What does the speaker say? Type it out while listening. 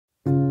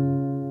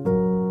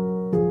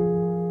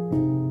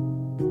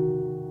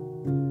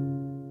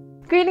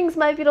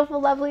Greetings, my beautiful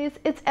lovelies.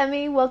 It's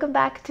Emmy. Welcome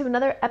back to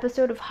another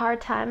episode of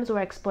Hard Times, where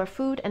I explore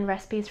food and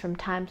recipes from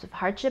times of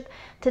hardship.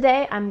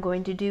 Today, I'm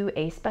going to do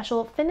a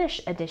special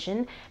Finnish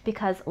edition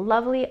because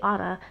lovely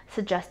Anna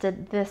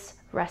suggested this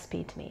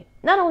recipe to me.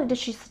 Not only did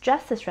she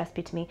suggest this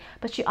recipe to me,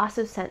 but she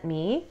also sent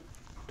me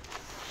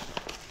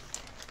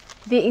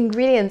the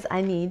ingredients I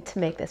need to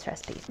make this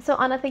recipe. So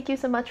Anna, thank you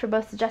so much for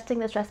both suggesting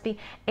this recipe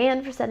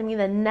and for sending me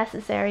the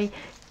necessary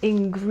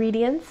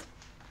ingredients.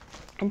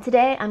 And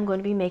today I'm going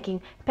to be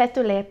making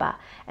pettuleipä.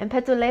 And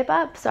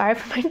pettuleipä, sorry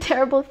for my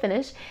terrible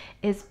Finnish,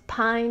 is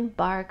pine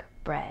bark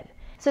bread.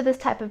 So this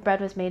type of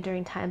bread was made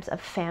during times of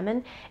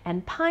famine,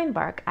 and pine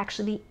bark,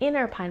 actually the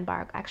inner pine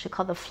bark, actually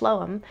called the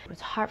phloem, was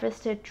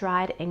harvested,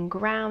 dried, and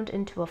ground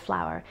into a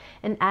flour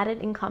and added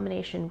in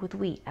combination with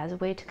wheat as a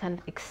way to kind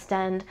of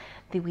extend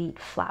the wheat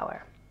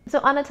flour. So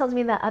Anna tells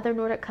me that other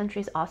Nordic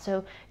countries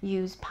also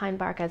use pine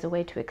bark as a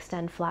way to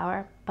extend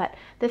flour, but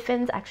the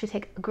Finns actually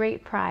take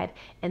great pride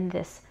in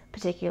this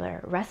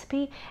particular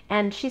recipe,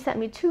 and she sent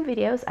me two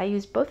videos. I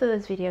used both of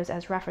those videos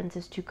as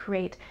references to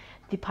create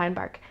the pine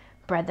bark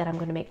bread that I'm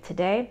going to make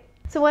today.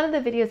 So one of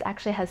the videos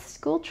actually has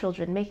school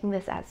children making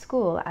this at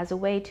school as a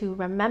way to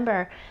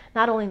remember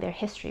not only their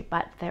history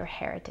but their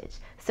heritage.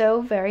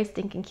 So very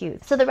stinking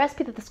cute. So the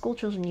recipe that the school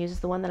children use is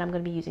the one that I'm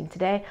going to be using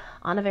today.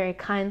 Anna very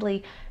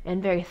kindly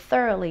and very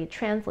thoroughly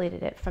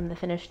translated it from the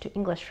Finnish to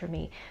English for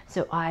me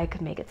so I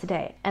could make it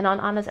today. And on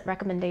Anna's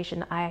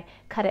recommendation, I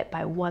cut it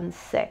by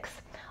 1/6.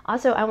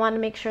 Also, I wanted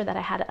to make sure that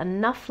I had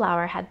enough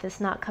flour had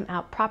this not come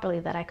out properly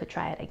that I could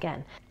try it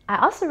again. I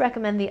also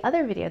recommend the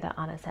other video that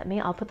Anna sent me.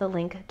 I'll put the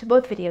link to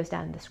both videos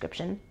down in the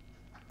description.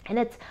 And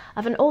it's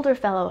of an older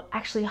fellow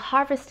actually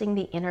harvesting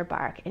the inner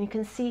bark, and you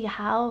can see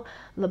how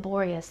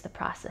laborious the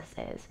process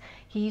is.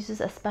 He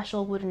uses a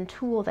special wooden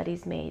tool that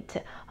he's made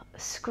to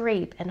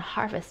scrape and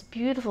harvest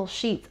beautiful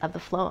sheets of the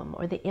phloem,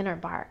 or the inner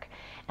bark,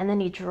 and then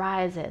he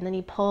dries it, and then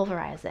he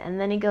pulverizes it, and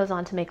then he goes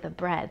on to make the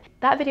bread.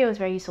 That video was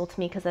very useful to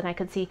me because then I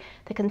could see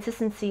the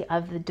consistency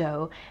of the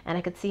dough, and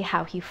I could see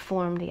how he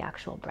formed the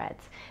actual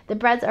breads. The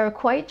breads are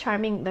quite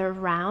charming. They're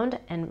round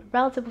and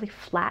relatively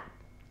flat,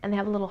 and they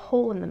have a little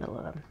hole in the middle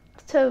of them.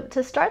 So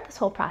to start this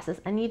whole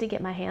process, I need to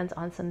get my hands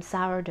on some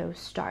sourdough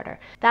starter.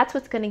 That's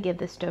what's going to give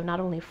this dough not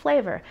only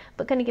flavor,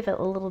 but going to give it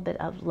a little bit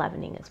of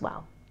leavening as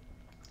well.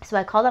 So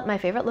I called up my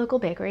favorite local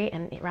bakery,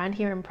 and around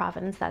here in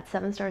Providence, that's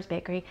 7 Stars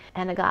Bakery,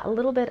 and I got a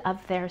little bit of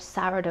their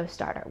sourdough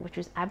starter, which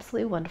was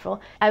absolutely wonderful.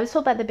 I was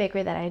told by the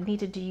bakery that I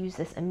needed to use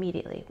this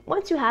immediately.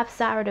 Once you have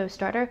sourdough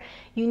starter,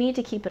 you need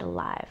to keep it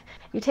alive.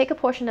 You take a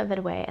portion of it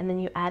away, and then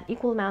you add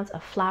equal amounts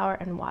of flour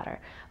and water.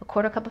 A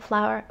 1/4 cup of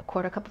flour, a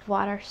 1/4 cup of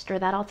water, stir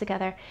that all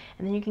together,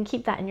 and then you can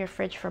keep that in your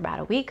fridge for about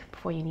a week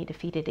before you need to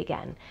feed it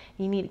again.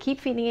 You need to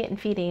keep feeding it and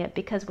feeding it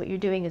because what you're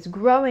doing is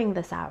growing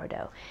the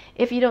sourdough.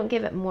 If you don't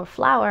give it more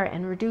flour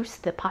and reduce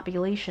the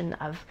population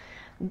of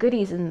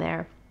goodies in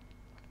there,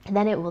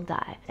 then it will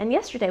die. And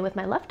yesterday with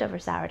my leftover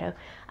sourdough,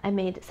 I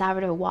made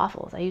sourdough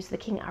waffles. I used the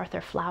King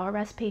Arthur flour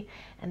recipe,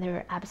 and they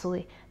were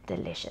absolutely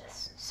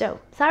delicious. So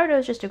sourdough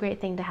is just a great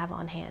thing to have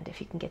on hand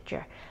if you can get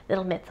your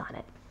little mitts on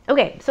it.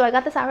 Okay, so I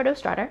got the sourdough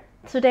starter.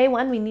 So day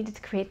one, we needed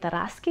to create the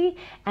raski,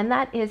 and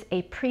that is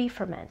a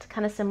pre-ferment,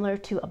 kind of similar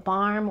to a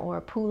barm or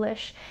a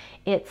poolish.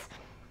 It's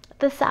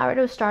the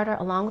sourdough starter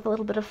along with a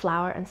little bit of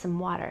flour and some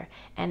water,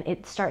 and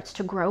it starts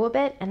to grow a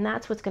bit, and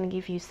that's what's going to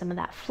give you some of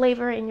that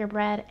flavor in your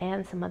bread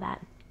and some of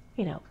that,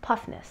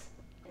 puffness.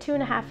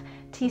 2.5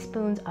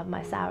 teaspoons of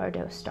my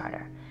sourdough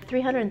starter,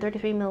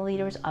 333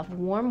 milliliters of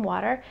warm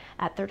water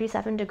at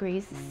 37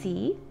 degrees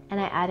C, and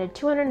I added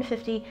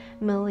 250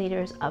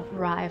 milliliters of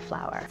rye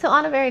flour. So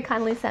Anna very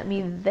kindly sent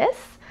me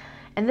this.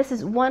 And this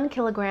is 1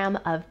 kilogram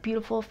of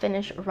beautiful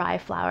Finnish rye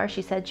flour.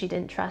 She said she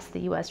didn't trust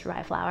the US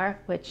rye flour,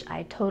 which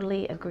I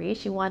totally agree.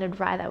 She wanted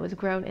rye that was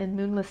grown in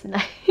moonless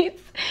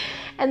nights.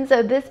 And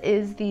so this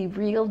is the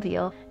real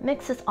deal.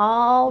 Mix this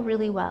all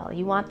really well.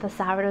 You want the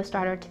sourdough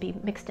starter to be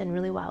mixed in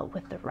really well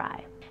with the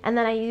rye. And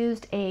then I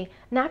used a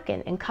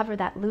napkin and covered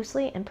that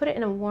loosely and put it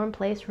in a warm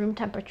place. Room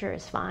temperature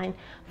is fine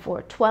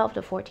for 12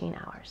 to 14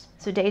 hours.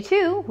 So day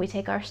 2, we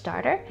take our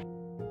starter,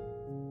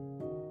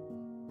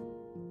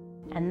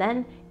 and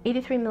then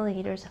 83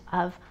 milliliters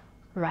of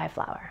rye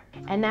flour.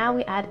 And now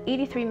we add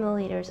 83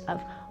 milliliters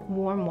of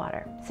warm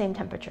water, same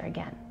temperature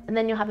again. And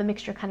then you'll have a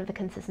mixture kind of the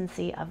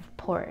consistency of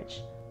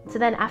porridge. So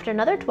then after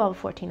another 12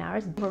 to 14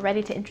 hours, we're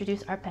ready to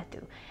introduce our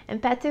pettu.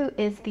 And pettu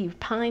is the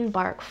pine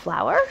bark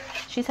flour.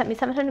 She sent me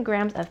 700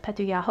 grams of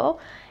pettujaho,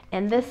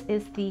 and this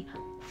is the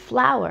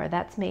flour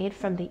that's made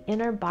from the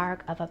inner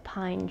bark of a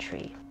pine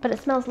tree. But it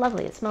smells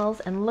lovely. It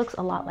smells and looks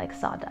a lot like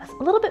sawdust.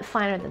 A little bit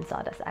finer than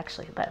sawdust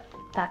actually, but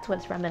that's what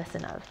it's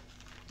reminiscent of.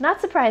 Not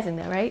surprising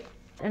though, right?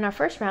 In our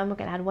first round, we're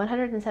going to add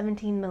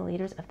 117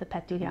 milliliters of the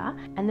pettuja,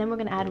 and then we're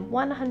going to add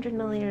 100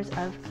 milliliters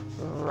of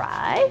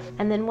rye,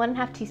 and then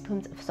 1.5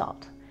 teaspoons of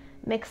salt.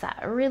 Mix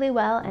that really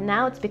well, and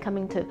now it's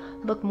becoming to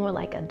look more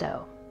like a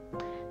dough.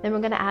 Then we're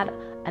going to add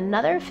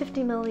another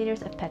 50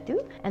 milliliters of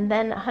pettu, and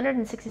then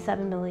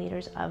 167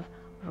 milliliters of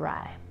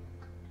rye.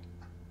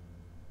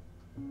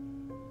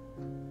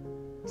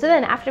 So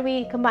then after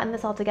we combine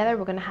this all together,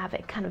 we're gonna have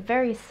a kind of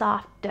very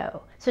soft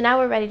dough. So now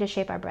we're ready to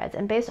shape our breads.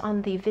 And based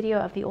on the video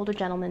of the older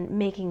gentleman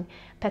making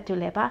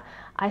pettuleipä,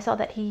 I saw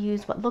that he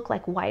used what looked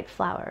like white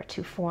flour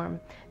to form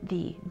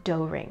the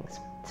dough rings.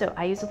 So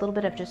I used a little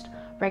bit of just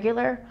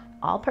regular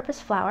all-purpose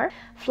flour,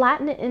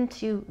 flatten it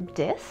into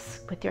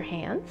discs with your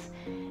hands,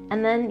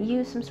 and then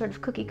use some sort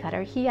of cookie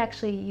cutter. He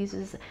actually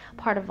uses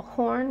part of a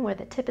horn where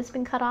the tip has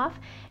been cut off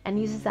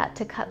and uses that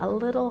to cut a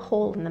little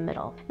hole in the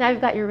middle. Now you've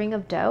got your ring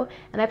of dough,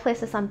 and I place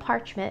this on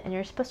parchment, and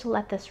you're supposed to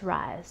let this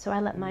rise. So I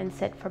let mine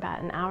sit for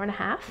about an hour and a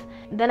half.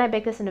 Then I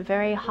bake this in a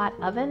very hot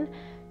oven,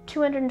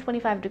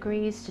 225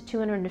 degrees to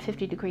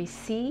 250 degrees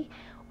C,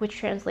 which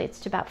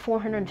translates to about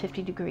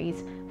 450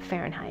 degrees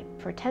Fahrenheit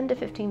for 10 to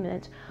 15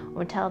 minutes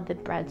or until the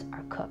breads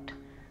are cooked.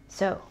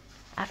 So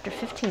after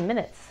 15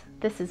 minutes,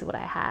 this is what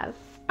I have.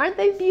 Aren't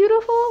they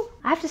beautiful?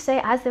 I have to say,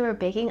 as they were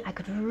baking, I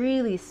could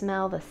really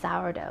smell the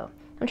sourdough.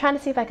 I'm trying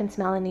to see if I can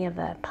smell any of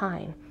the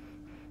pine.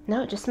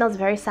 No, it just smells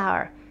very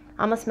sour.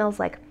 Almost smells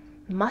like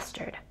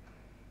mustard.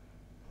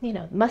 You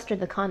know,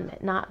 mustard the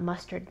condiment, not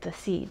mustard the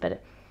seed, but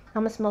it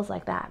almost smells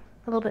like that.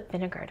 A little bit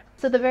vinegared.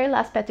 So the very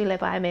last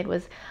pettuleipä I made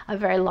was a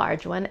very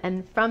large one,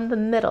 and from the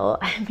middle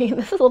I made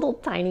this little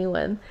tiny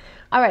one.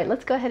 All right,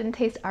 let's go ahead and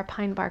taste our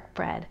pine bark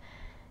bread.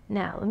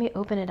 Now let me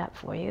open it up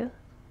for you.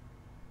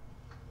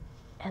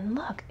 And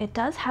look, it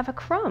does have a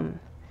crumb.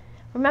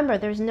 Remember,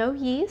 there's no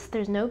yeast,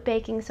 there's no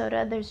baking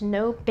soda, there's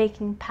no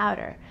baking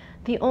powder.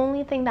 The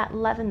only thing that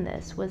leavened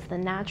this was the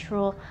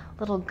natural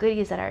little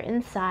goodies that are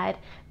inside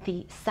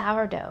the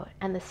sourdough,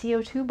 and the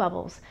CO2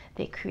 bubbles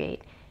they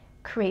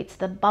creates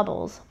the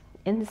bubbles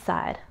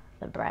inside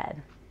the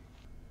bread.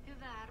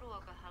 Hyvää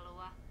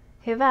ruokahalua.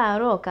 Hyvää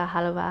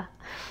ruokahalua.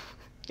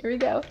 Here we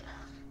go.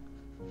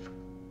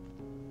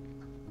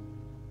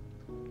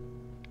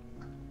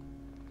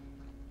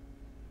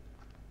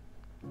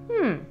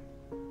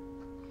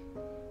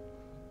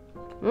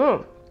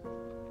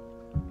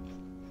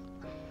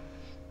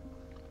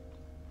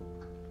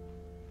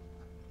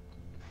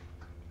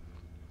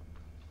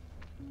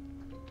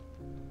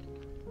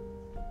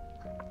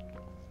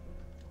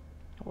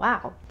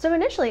 Wow. So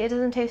initially it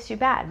doesn't taste too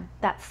bad.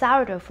 That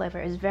sourdough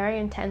flavor is very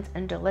intense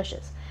and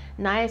delicious.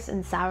 Nice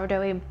and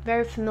sourdoughy,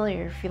 very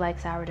familiar if you like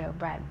sourdough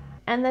bread.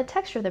 And the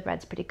texture of the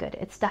bread's pretty good.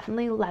 It's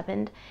definitely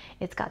leavened.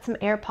 It's got some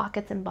air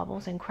pockets and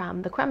bubbles and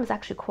crumb. The crumb is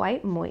actually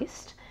quite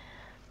moist.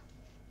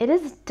 It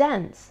is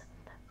dense,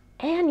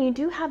 and you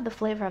do have the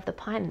flavor of the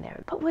pine in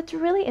there. But what's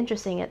really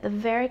interesting, at the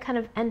very kind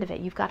of end of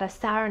it, you've got a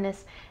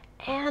sourness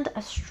and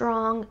a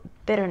strong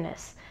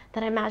bitterness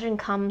that I imagine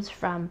comes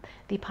from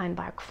the pine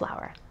bark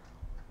flour.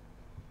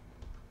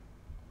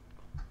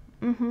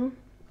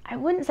 I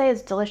wouldn't say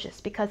it's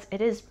delicious because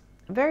it is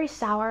very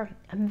sour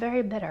and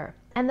very bitter.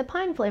 And the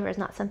pine flavor is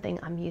not something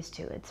I'm used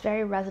to. It's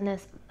very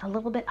resinous, a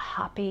little bit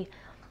hoppy,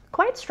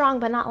 quite strong,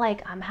 but not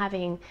like I'm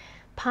having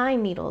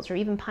pine needles or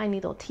even pine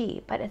needle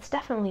tea, but it's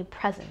definitely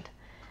present.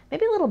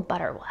 Maybe a little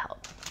butter will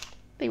help.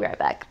 Be right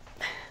back.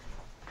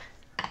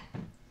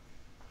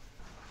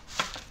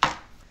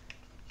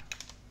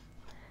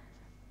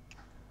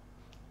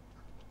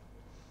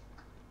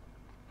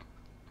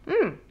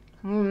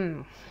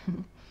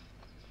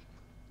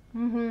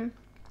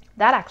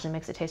 That actually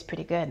makes it taste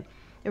pretty good.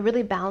 It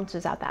really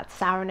balances out that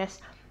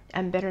sourness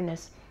and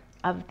bitterness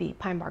of the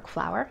pine bark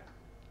flour.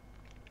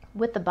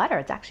 With the butter,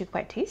 it's actually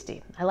quite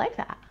tasty. I like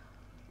that.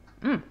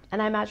 And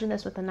I imagine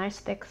this with a nice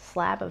thick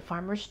slab of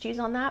farmer's cheese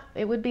on that.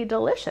 It would be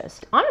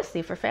delicious.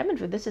 Honestly, for famine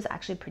food, this is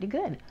actually pretty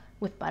good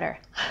with butter.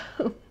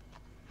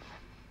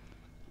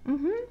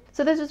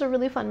 So this is a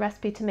really fun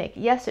recipe to make.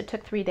 Yes, it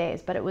took 3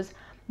 days, but it was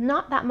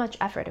not that much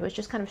effort. It was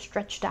just kind of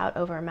stretched out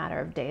over a matter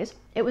of days.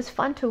 It was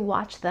fun to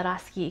watch the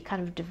raski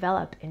kind of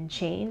develop and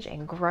change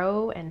and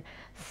grow and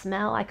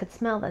smell. I could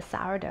smell the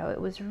sourdough.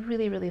 It was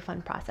really, really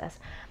fun process.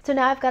 So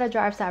now I've got a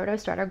jar of sourdough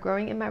starter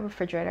growing in my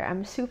refrigerator.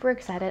 I'm super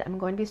excited. I'm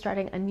going to be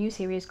starting a new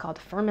series called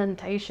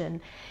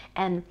Fermentation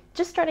and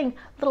just starting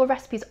little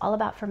recipes all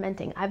about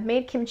fermenting. I've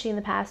made kimchi in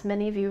the past.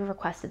 Many of you have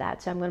requested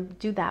that, so I'm going to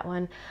do that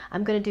one.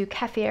 I'm going to do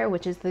kefir,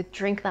 which is the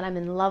drink that I'm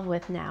in love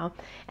with now,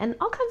 and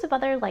all kinds of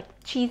other like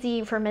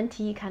cheesy,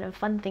 fermenty kind of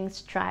fun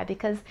things to try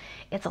because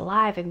it's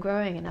alive and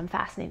growing and I'm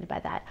fascinated by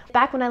that.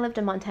 Back when I lived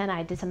in Montana,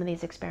 I did some of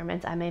these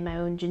experiments. I made my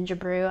own ginger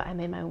brew, I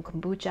made my own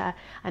kombucha,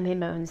 I made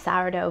my own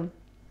sourdough.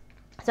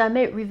 So I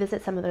may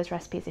revisit some of those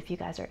recipes if you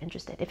guys are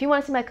interested. If you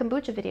want to see my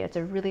kombucha video, it's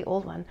a really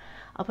old one.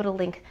 I'll put a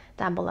link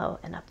down below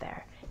and up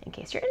there in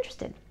case you're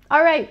interested.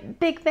 All right,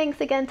 big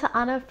thanks again to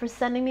Anna for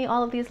sending me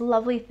all of these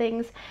lovely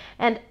things.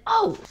 And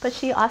oh, but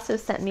she also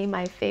sent me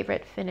my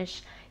favorite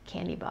Finnish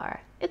candy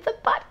bar. It's a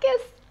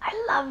potkis.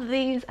 I love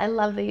these. I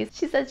love these.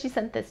 She said she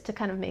sent this to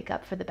kind of make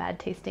up for the bad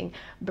tasting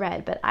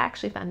bread, but I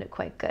actually found it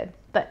quite good.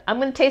 But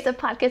I'm going to taste a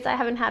potkis. I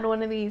haven't had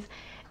one of these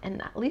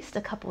in at least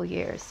a couple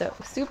years, so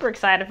super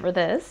excited for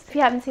this. If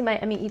you haven't seen my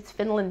Emmy Eats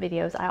Finland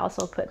videos, I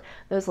also put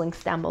those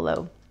links down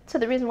below. So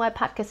the reason why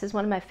potkis is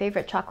one of my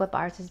favorite chocolate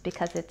bars is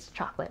because it's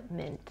chocolate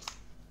mint.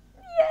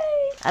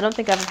 Yay! I don't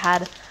think I've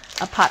had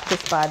a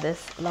potkis bar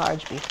this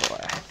large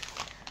before.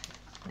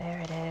 There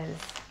it is.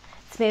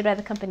 It's made by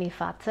the company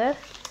Fatse,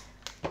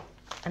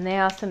 and they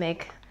also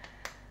make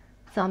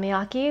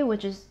salmiakki,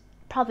 which is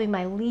probably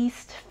my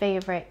least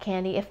favorite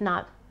candy, if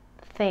not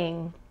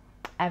thing,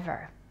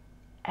 ever.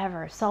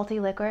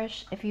 Salty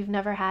licorice. If you've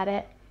never had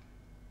it,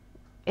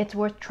 it's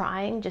worth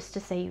trying just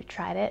to say you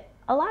tried it.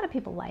 A lot of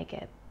people like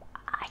it.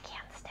 I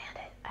can't stand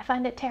it. I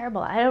find it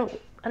terrible. I don't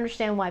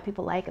understand why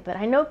people like it, but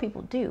I know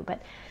people do, but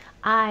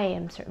I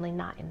am certainly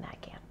not in that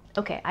camp.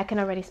 Okay, I can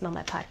already smell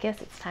my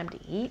podcast. It's time to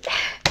eat.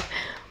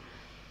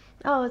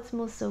 Oh, it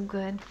smells so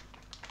good.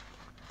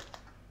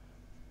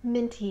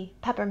 Minty,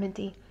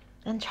 pepperminty,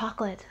 and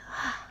chocolate.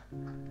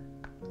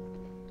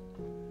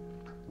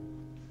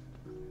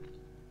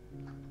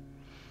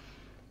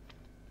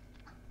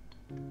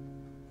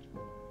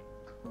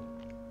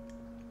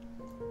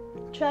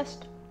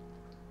 Just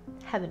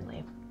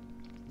heavenly.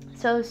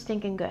 So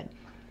stinking good.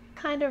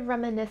 Kind of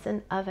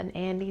reminiscent of an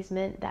Andes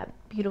mint, that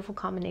beautiful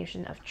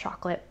combination of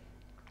chocolate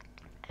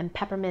and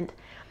peppermint.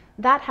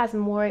 That has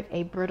more of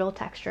a brittle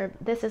texture.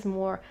 This is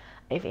more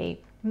of a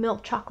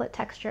milk chocolate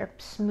texture,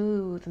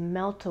 smooth,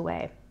 melt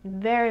away.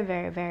 Very,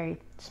 very, very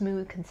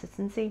smooth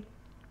consistency.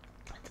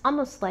 It's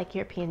almost like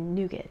European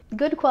nougat.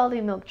 Good quality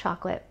milk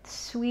chocolate,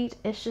 sweet.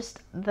 It's just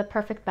the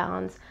perfect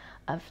balance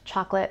of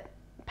chocolate,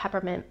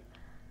 peppermint,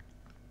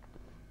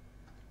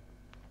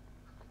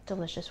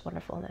 delicious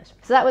wonderfulness.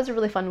 So that was a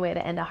really fun way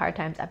to end a hard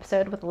times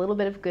episode, with a little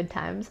bit of good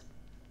times.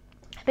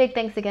 Big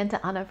thanks again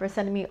to Anna for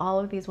sending me all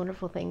of these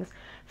wonderful things,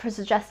 for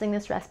suggesting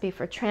this recipe,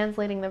 for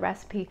translating the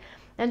recipe,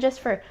 and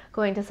just for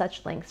going to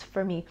such lengths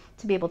for me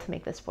to be able to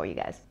make this for you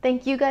guys.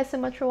 Thank you guys so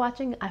much for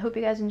watching. I hope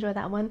you guys enjoyed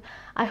that one.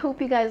 I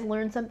hope you guys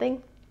learned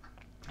something.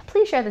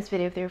 Please share this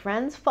video with your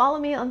friends, follow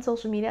me on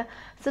social media,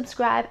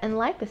 subscribe, and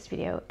like this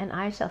video, and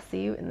I shall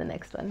see you in the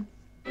next one.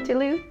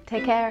 Toodaloo,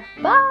 take care,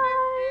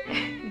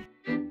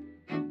 bye!